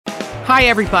Hi,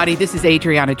 everybody. This is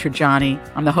Adriana Trajani.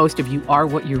 I'm the host of You Are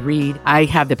What You Read. I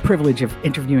have the privilege of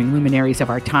interviewing luminaries of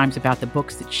our times about the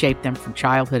books that shaped them from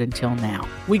childhood until now.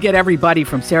 We get everybody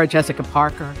from Sarah Jessica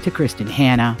Parker to Kristen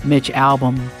Hanna, Mitch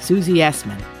Albom, Susie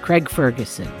Essman, Craig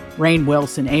Ferguson, Rainn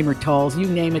Wilson, Amor Tolls, you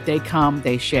name it, they come,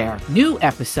 they share. New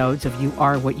episodes of You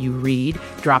Are What You Read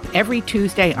drop every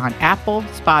Tuesday on Apple,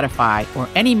 Spotify, or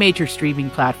any major streaming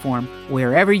platform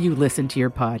wherever you listen to your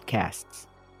podcasts.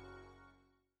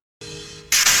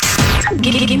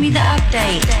 Give me the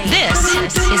update.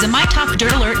 This is a My Talk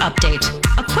Dirt Alert update.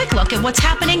 A quick look at what's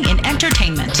happening in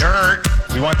entertainment. Dirt.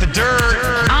 You want the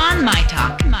dirt? On My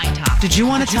Talk. My Talk. Did you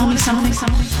want to tell me something?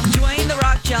 Dwayne "The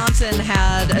Rock" Johnson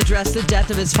had addressed the death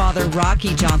of his father,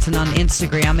 Rocky Johnson, on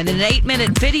Instagram. And in an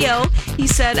 8-minute video, he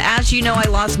said, "As you know, I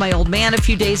lost my old man a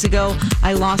few days ago.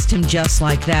 I lost him just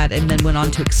like that." And then went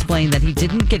on to explain that he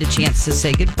didn't get a chance to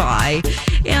say goodbye,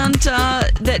 and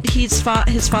that his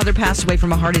father passed away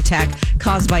from a heart attack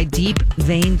caused by deep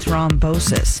vein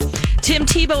thrombosis. Tim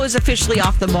Tebow is officially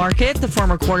off the market. The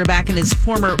former quarterback and his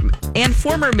former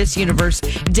Miss Universe,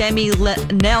 Demi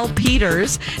Nell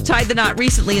Peters, tied the knot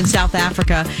recently in South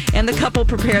Africa, and the couple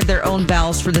prepared their own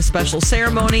vows for the special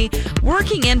ceremony,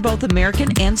 working in both American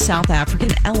and South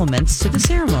African elements to the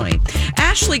ceremony.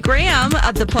 Ashley Graham,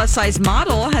 the plus-size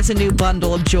model, has a new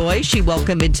bundle of joy she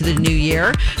welcomed into the new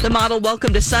year. The model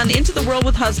welcomed a son into the world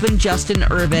with husband Justin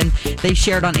Urban. They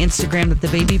shared on Instagram that the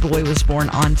baby boy was born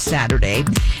on Saturday.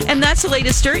 And that's the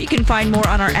latest dirt. You can find more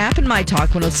on our app and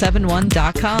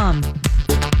mytalk1071.com.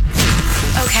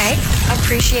 Okay,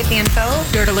 appreciate the info.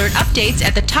 Dirt Alert updates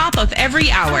at the top of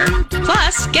every hour.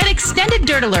 Plus, get extended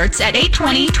Dirt Alerts at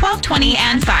 8:20, 12:20,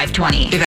 and 5:20.